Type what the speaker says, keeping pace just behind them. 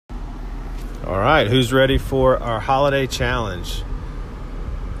All right, who's ready for our holiday challenge?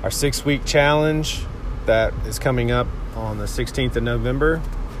 Our 6-week challenge that is coming up on the 16th of November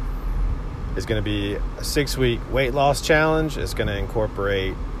is going to be a 6-week weight loss challenge. It's going to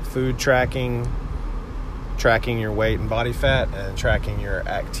incorporate food tracking your weight and body fat, and tracking your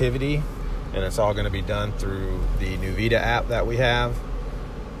activity. And it's all going to be done through the Nuvita app that we have.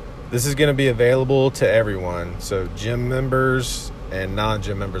 This is going to be available to everyone. So gym members and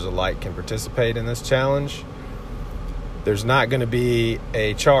non-gym members alike can participate in this challenge. There's not going to be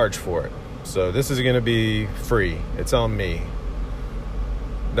a charge for it. So this is going to be free. It's on me.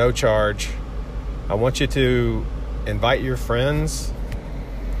 No charge. I want you to invite your friends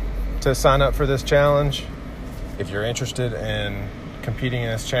to sign up for this challenge. If you're interested in competing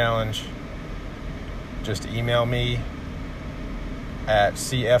in this challenge, just email me at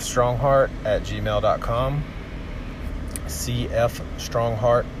cfstrongheart@gmail.com.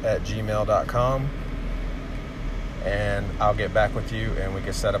 cfstrongheart@gmail.com, and I'll get back with you and we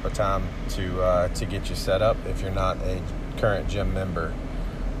can set up a time to get you set up if you're not a current gym member.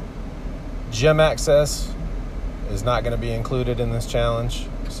 Gym access is not going to be included in this challenge,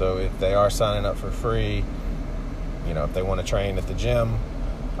 so if they are signing up for free, if they want to train at the gym,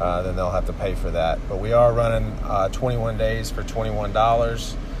 then they'll have to pay for that. But we are running 21 days for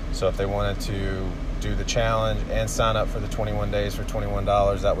 $21. So if they wanted to do the challenge and sign up for the 21 days for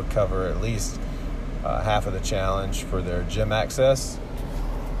 $21, that would cover at least half of the challenge for their gym access.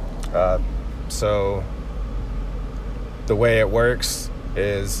 So the way it works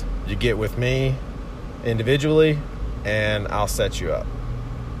is you get with me individually and I'll set you up.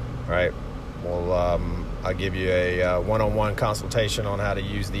 All right. I'll give you a one-on-one consultation on how to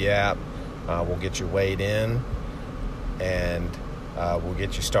use the app. We'll get you weighed in, and we'll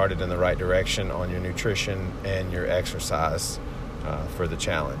get you started in the right direction on your nutrition and your exercise for the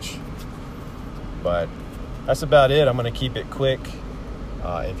challenge. But that's about it. I'm going to keep it quick.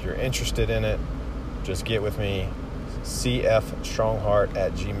 If you're interested in it, just get with me,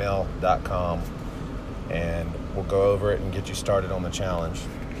 cfstrongheart@gmail.com, and we'll go over it and get you started on the challenge.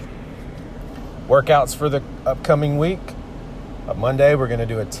 Workouts for the upcoming week. Monday, we're going to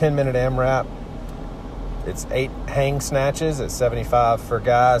do a 10-minute AMRAP. It's 8 hang snatches at 75 for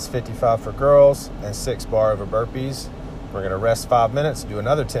guys, 55 for girls, and 6 bar over burpees. We're going to rest 5 minutes, do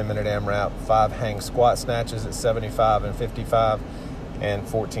another 10-minute AMRAP, 5 hang squat snatches at 75 and 55, and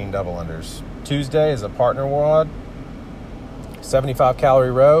 14 double unders. Tuesday is a partner WOD, 75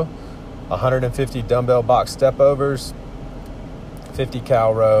 calorie row, 150 dumbbell box step overs, 50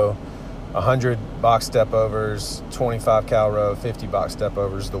 cal row, 100 box step overs, 25 cal row, 50 box step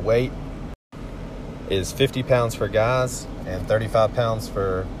overs. The weight is 50 pounds for guys and 35 pounds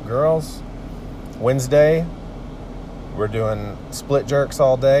for girls. Wednesday, we're doing split jerks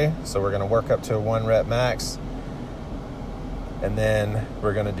all day. So we're going to work up to a 1 rep max. And then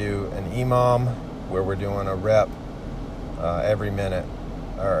we're going to do an EMOM where we're doing a rep every minute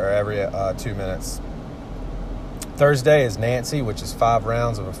or every 2 minutes. Thursday is Nancy, which is 5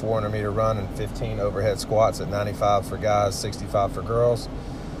 rounds of a 400 meter run and 15 overhead squats at 95 for guys, 65 for girls.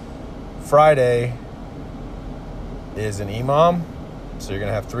 Friday is an EMOM. So you're going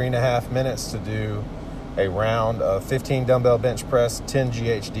to have 3.5 minutes to do a round of 15 dumbbell bench press, 10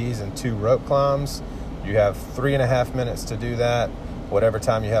 GHDs, and 2 rope climbs. You have 3.5 minutes to do that. Whatever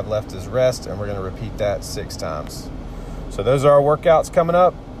time you have left is rest, and we're going to repeat that 6 times. So those are our workouts coming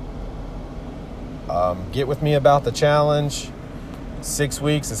up. Get with me about the challenge. 6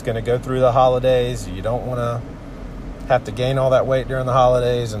 weeks. It's going to go through the holidays. You don't want to have to gain all that weight during the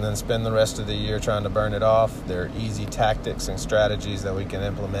holidays and then spend the rest of the year trying to burn it off. There are easy tactics and strategies that we can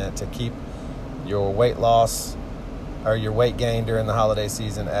implement to keep your weight loss or your weight gain during the holiday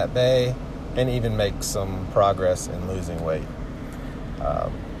season at bay, and even make some progress in losing weight.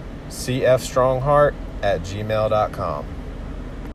 cfstrongheart@gmail.com.